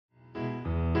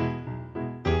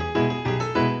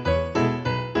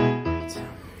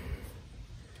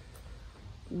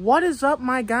What is up,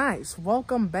 my guys?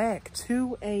 Welcome back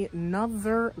to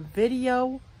another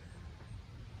video.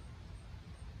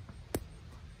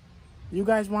 You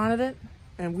guys wanted it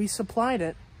and we supplied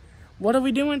it. What are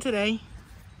we doing today?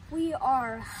 We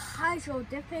are hydro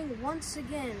dipping once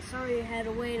again. Sorry we had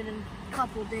to wait a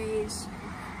couple days,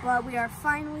 but we are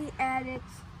finally at it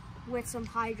with some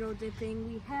hydro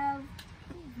dipping. We have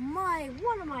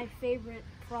one of my favorite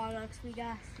products. We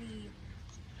got the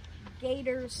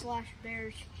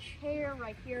Gator/Bears chair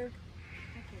right here.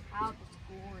 Check it out, it's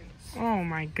glorious. Oh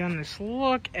my goodness,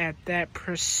 look at that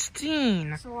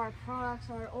pristine. So our products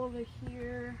are over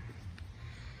here.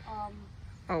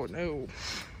 Oh no.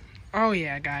 Oh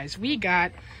yeah, guys, we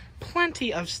got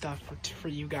plenty of stuff for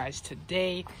you guys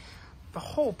today. The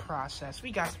whole process.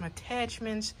 We got some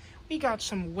attachments. We got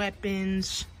some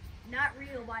weapons. Not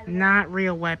real, by the way. Not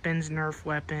real weapons, Nerf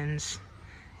weapons.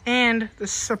 And the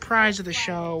surprise of the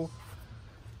show,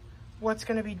 what's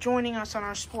going to be joining us on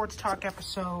our sports talk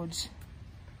episodes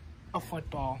of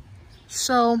football.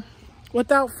 So,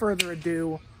 without further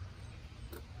ado,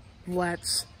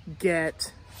 let's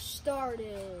get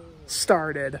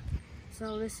started.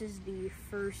 So this is the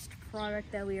first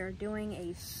product that we are doing,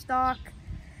 a stock.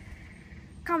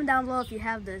 Comment down below if you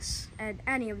have this and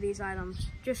any of these items.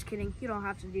 Just kidding, you don't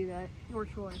have to do that. Your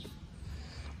choice.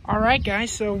 Alright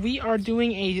guys, so we are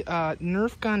doing a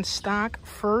Nerf gun stock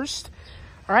first.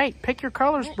 Alright, pick your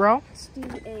colors, bro. Let's do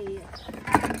a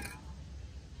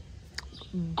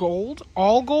gold?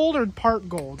 All gold or part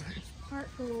gold? part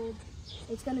gold.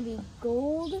 It's gonna be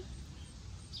gold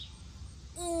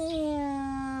and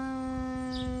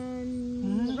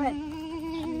red.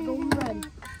 Gold and red.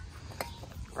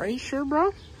 Are you sure, bro?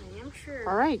 I am sure.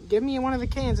 Alright, give me one of the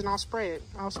cans and I'll spray it.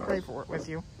 I'll spray for it with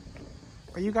you.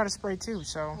 But you gotta spray too,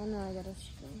 so. I know I gotta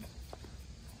spray.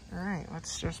 Alright,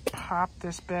 let's just pop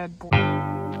this bad boy.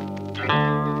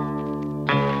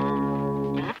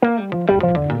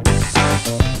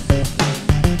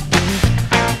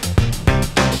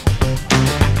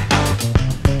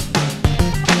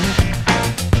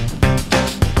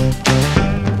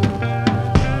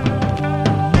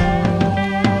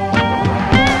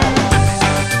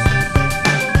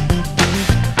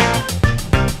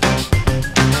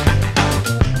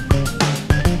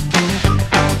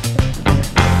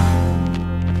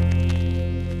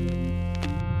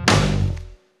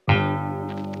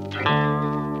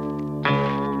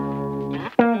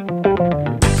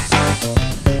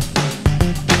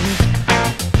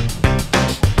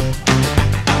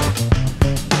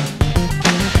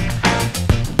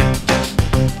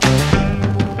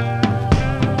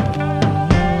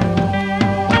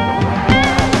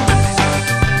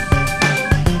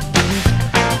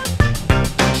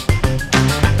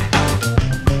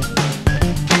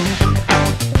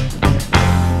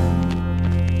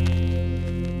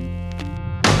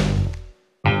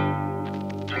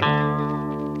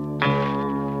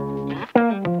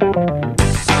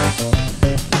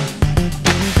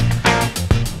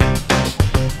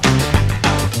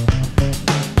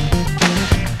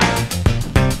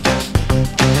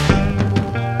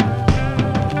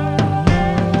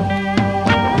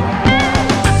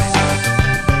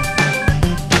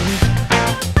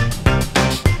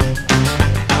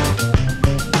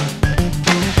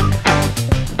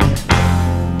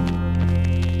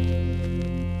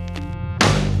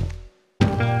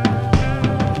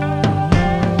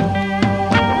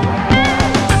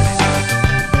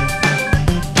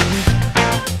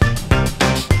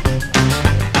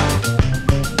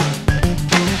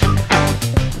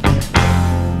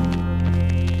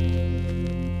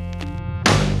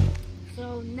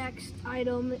 Next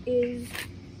item is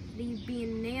the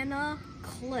banana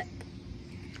clip.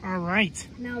 All right.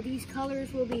 Now these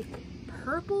colors will be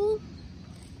purple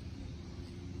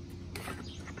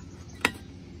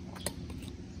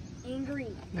and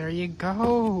green. There you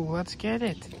go. Let's get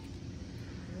it.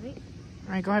 All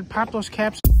right, go ahead, pop those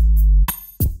caps.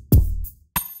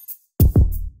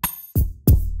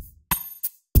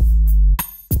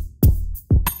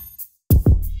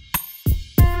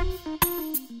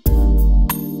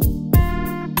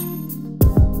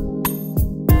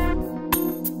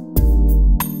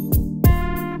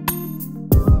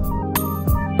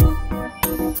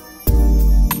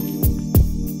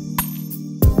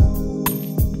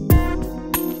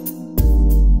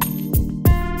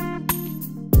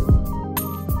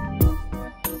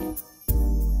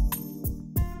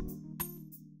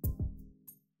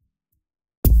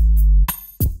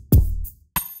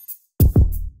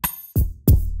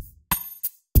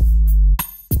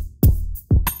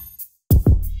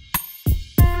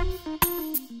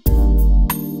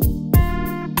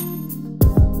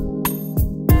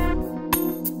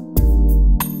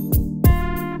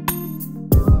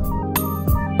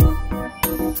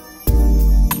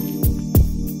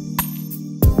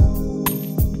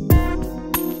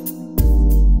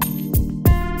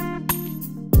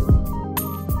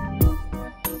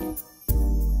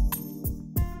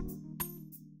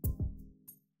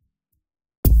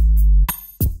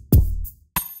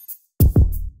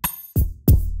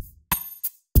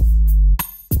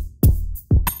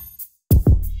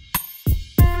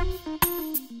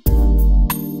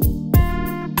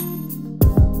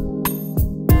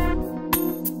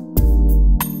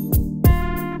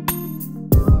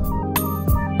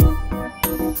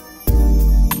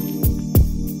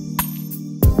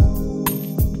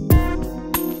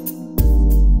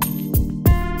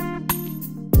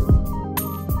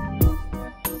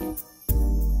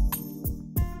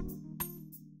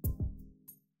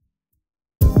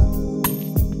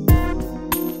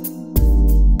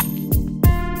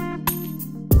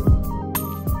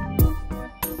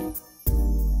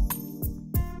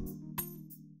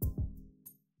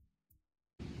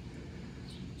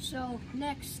 So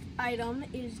next item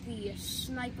is the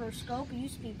sniper scope. It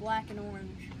used to be black and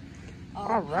orange.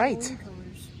 All right. Halloween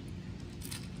colors.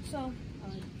 So,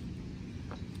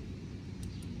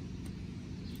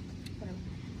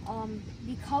 whatever.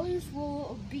 The colors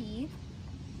will be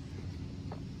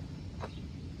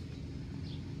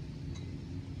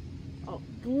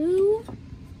blue.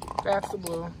 That's the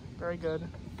blue. Very good.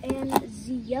 And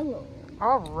the yellow.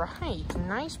 All right.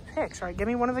 Nice picks. All right, give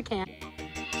me one of the cans.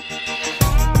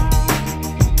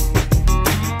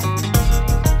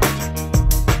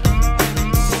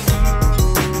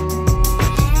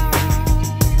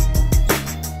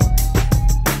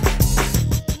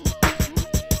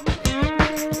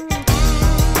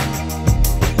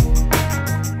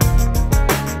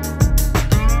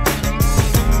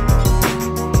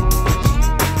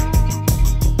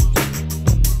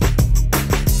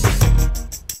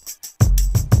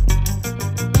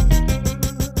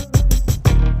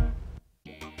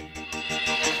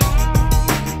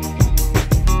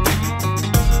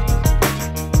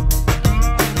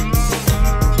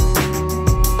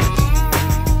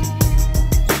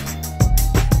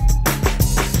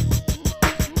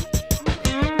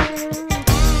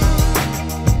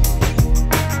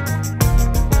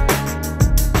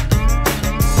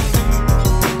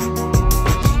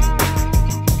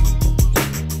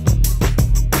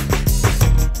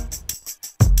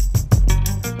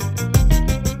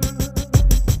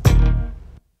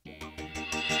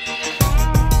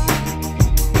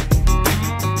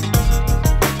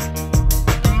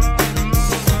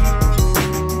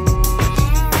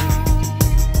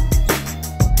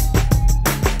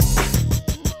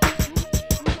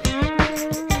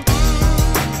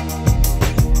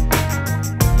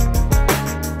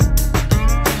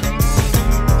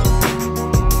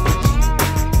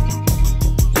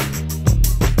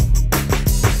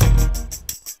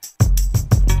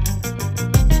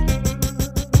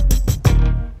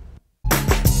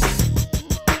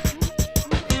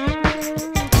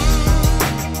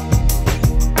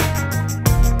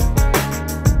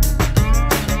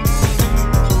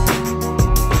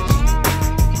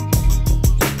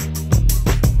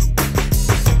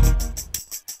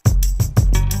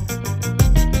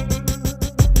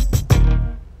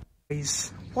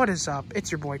 What is up?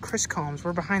 It's your boy Chris Combs.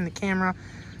 We're behind the camera.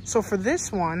 So for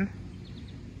this one,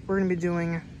 we're going to be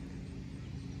doing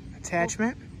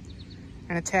attachment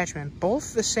and attachment.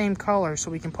 Both the same color,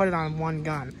 so we can put it on one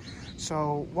gun.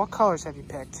 So what colors have you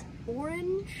picked?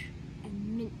 Orange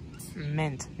and mint.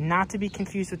 Mint. Not to be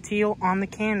confused with teal. On the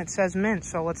can it says mint,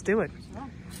 so let's do it.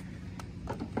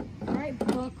 Alright,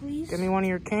 Buckley's. Give me one of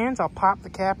your cans. I'll pop the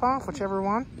cap off, whichever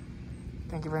one.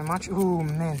 Thank you very much. Ooh,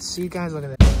 mint. See, you guys, look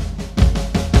at that.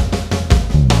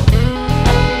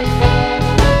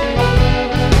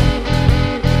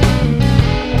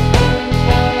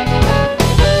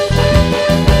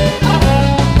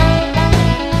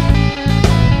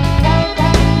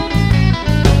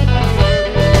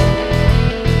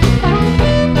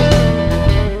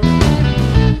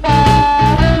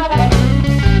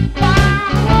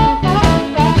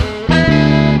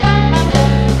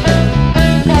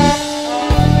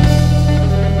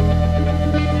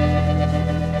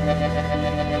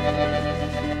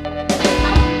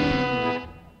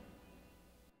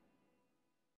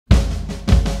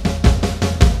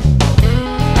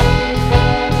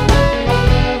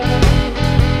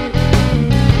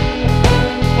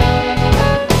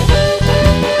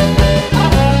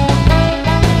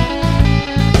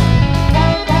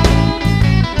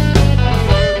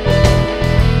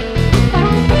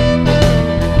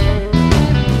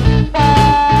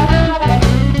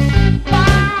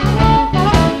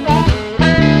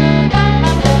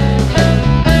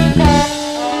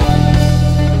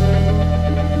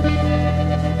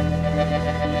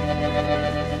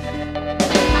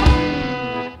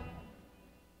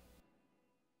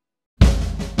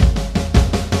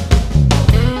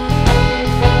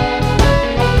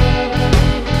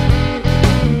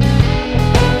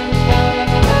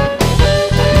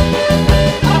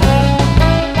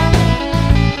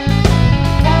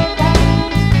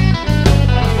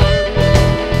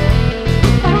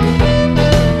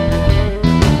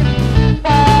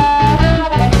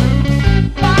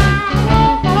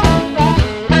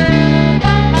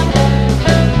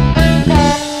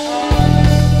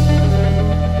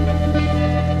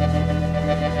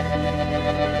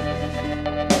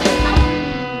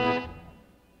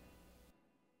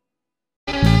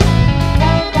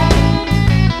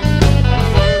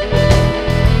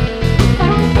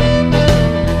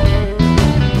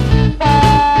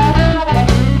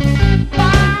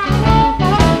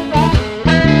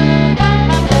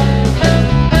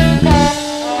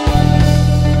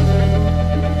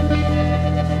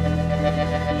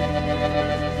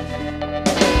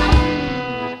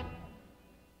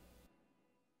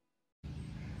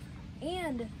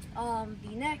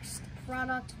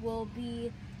 will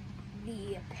be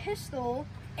the Pistol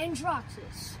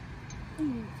Androxus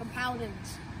from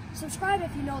Paladins. Subscribe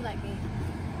if you know that game.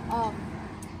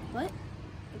 But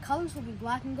the colors will be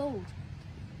black and gold.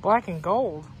 Black and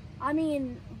gold? I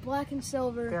mean, black and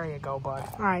silver. There you go, bud.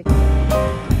 All right.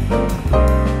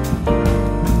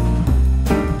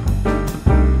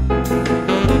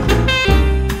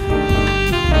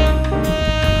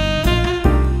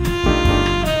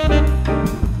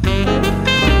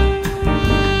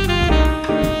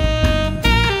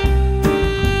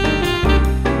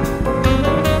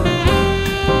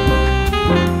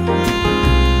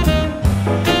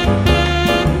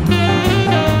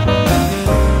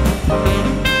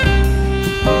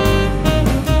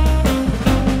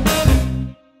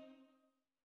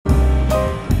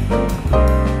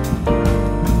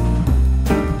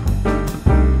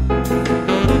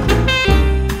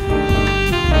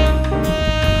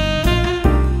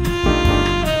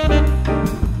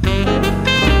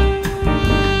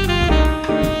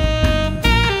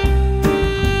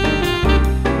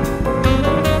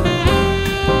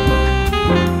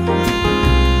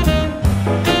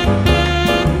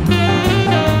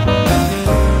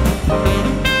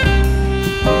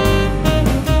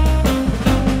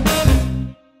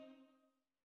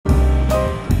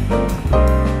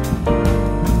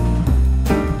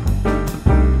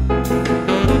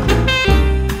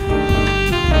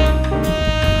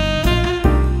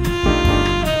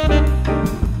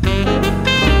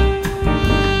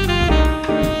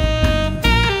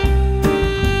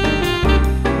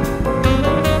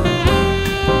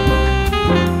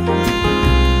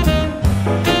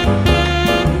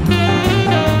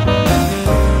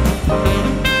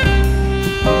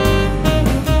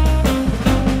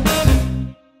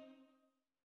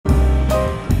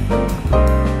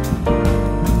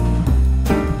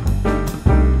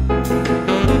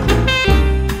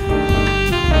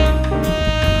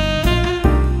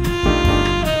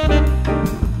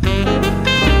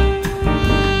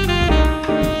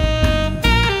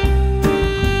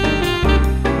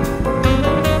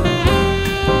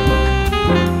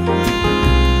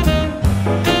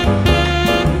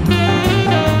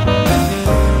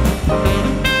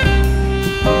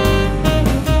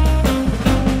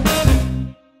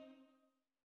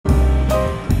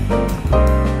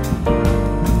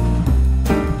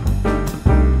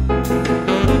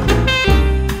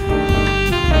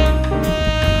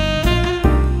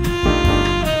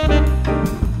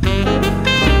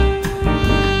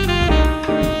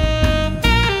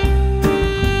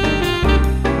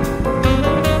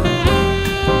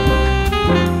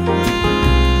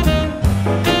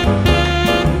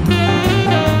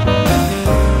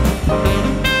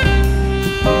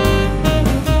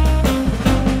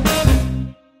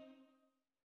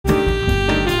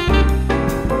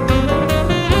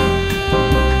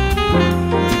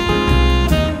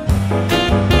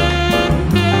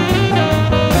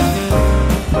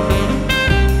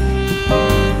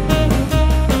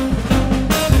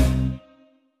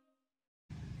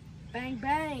 Bang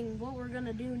bang! What we're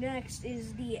gonna do next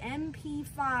is the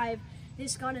MP5.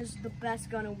 This gun is the best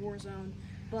gun in Warzone,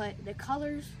 but the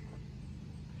colors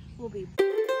will be...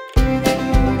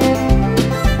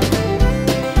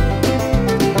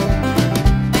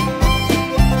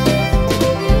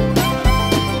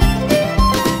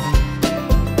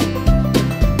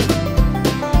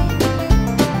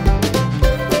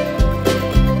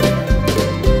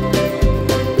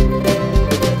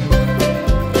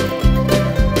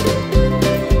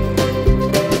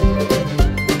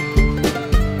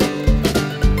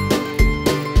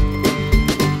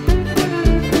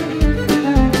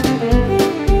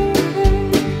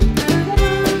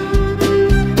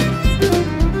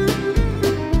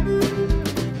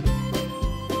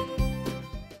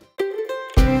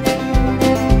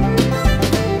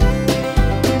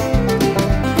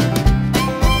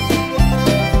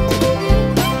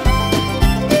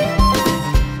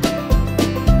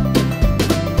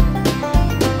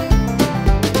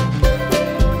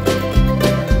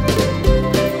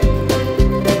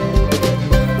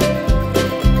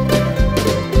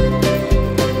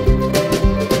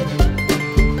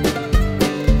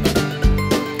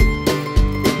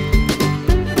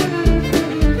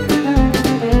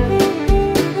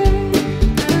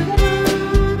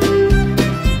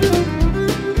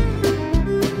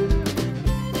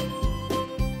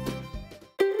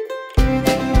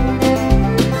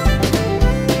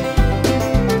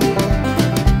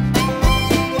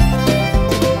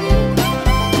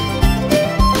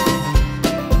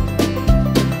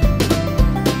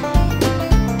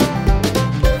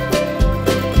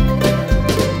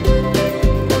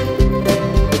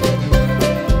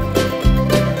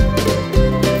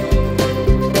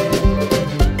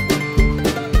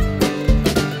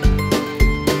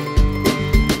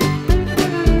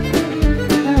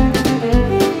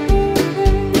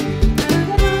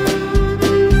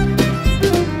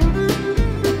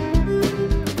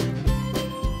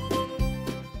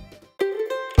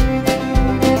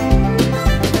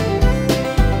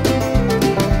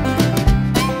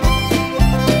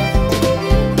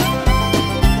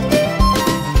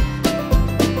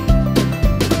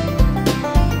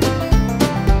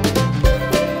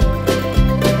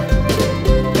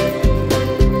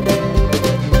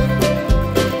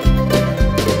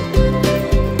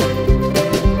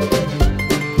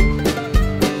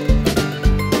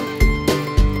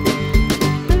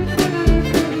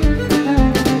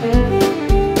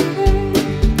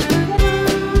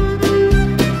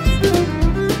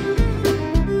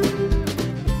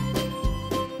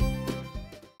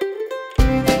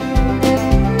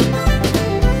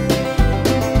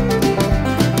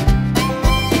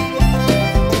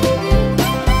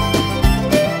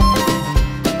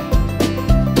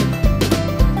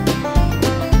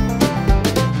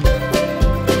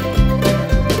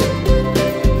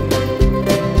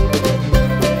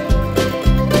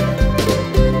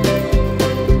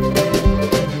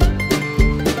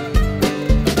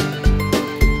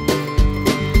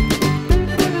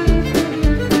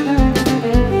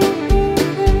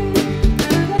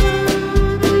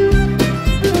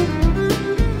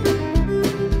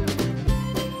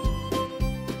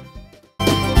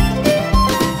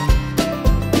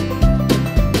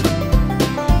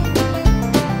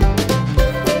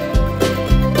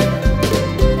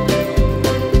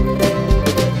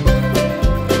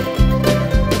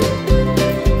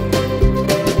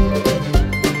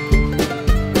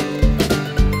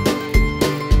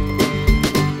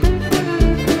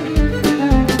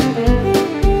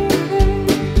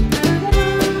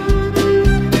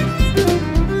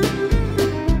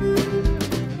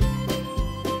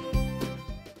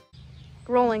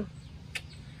 Rolling.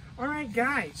 All right,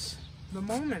 guys, the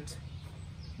moment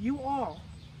you all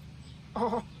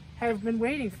have been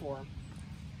waiting for.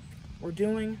 We're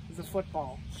doing the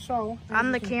football. So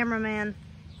I'm the cameraman.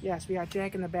 Yes, we got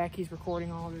Jack in the back. He's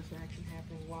recording all this action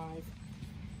happening live.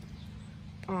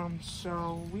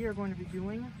 So we are going to be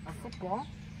doing a football.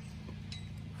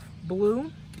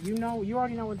 Blue, you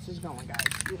already know where this is going, guys.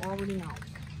 You already know.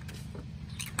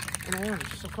 And orange.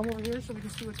 So come over here so we can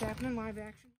see what's happening live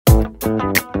action.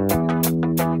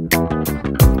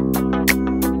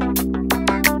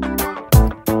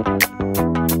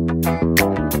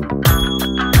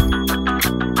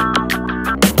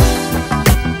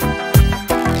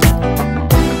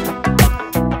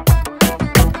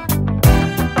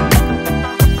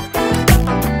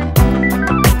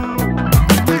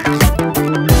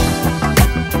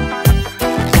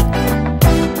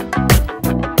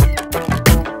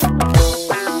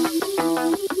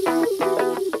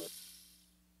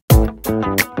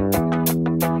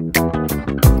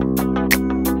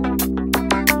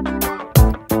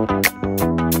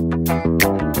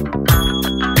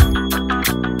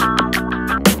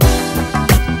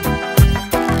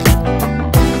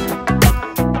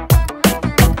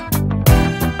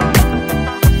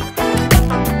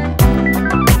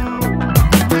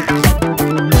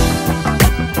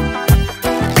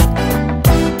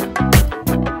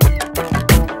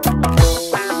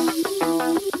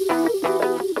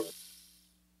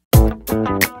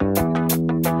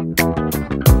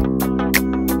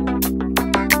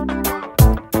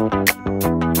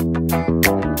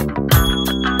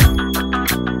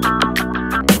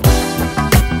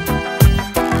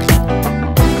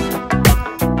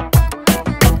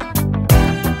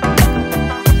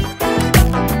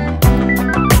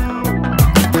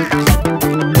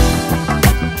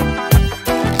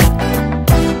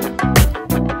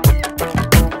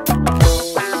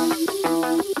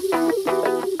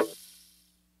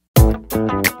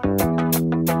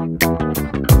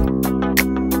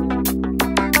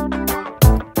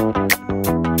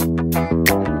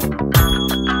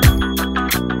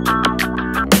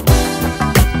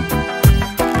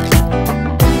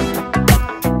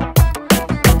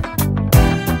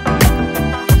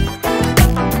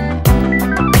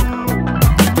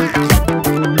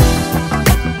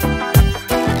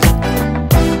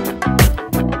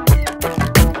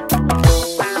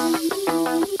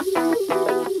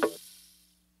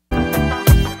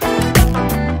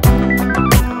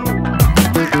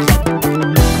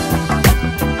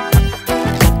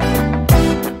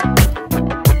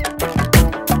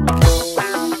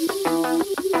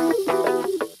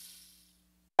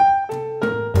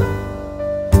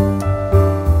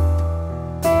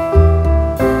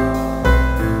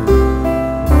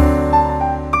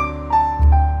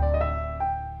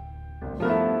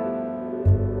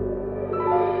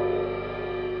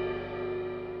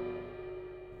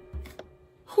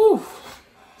 Whew.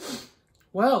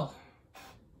 Well,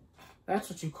 that's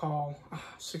what you call a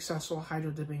successful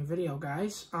hydro dipping video,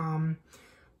 guys.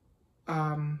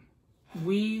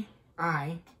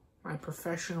 My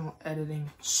professional editing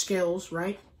skills,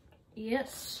 right?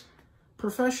 Yes.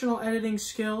 Professional editing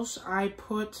skills, I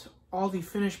put all the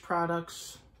finished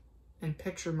products and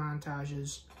picture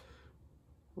montages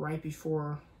right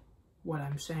before what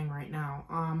I'm saying right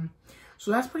now.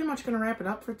 So that's pretty much going to wrap it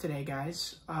up for today,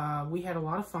 guys. We had a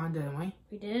lot of fun, didn't we?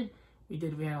 We did. We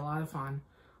did. We had a lot of fun.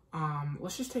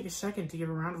 Let's just take a second to give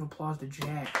a round of applause to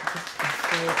Jack.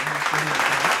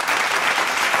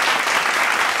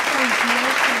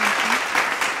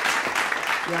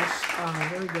 Yes,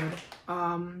 very good.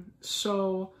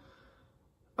 So,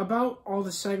 about all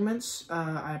the segments,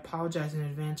 I apologize in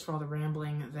advance for all the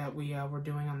rambling that we were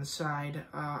doing on the side.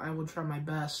 I will try my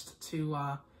best to,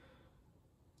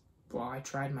 well, I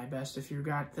tried my best. If you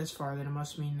got this far, then it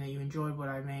must mean that you enjoyed what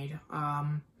I made.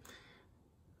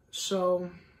 So,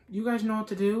 you guys know what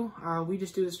to do. We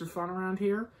just do this for fun around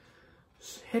here.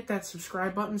 Hit that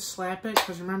subscribe button, slap it,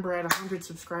 because remember, at 100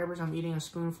 subscribers, I'm eating a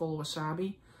spoonful of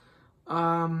wasabi.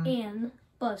 And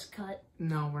buzz cut.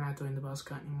 No, we're not doing the buzz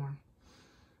cut anymore.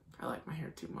 I like my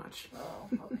hair too much. Oh,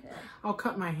 okay. I'll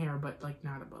cut my hair, but like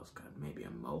not a buzz cut, maybe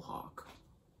a mohawk.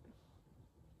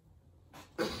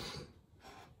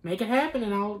 Make it happen,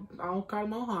 and I'll cut a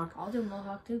mohawk. I'll do a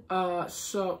mohawk too.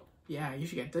 So yeah, you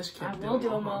should get this kid. I will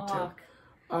do a mohawk.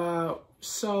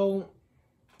 So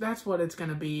that's what it's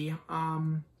gonna be.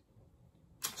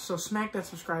 So smack that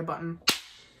subscribe button.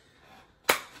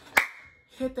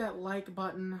 Hit that like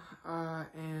button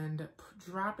and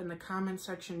drop in the comment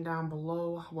section down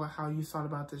below how you thought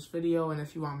about this video and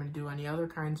if you want me to do any other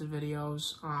kinds of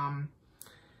videos.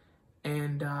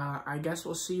 And I guess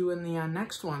we'll see you in the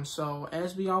next one. So,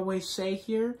 as we always say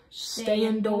here, stay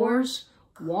indoors,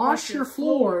 wash your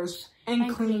floors,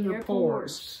 and clean your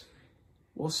pores.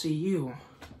 We'll see you.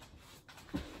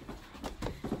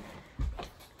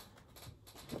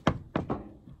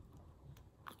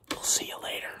 We'll see you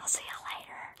later.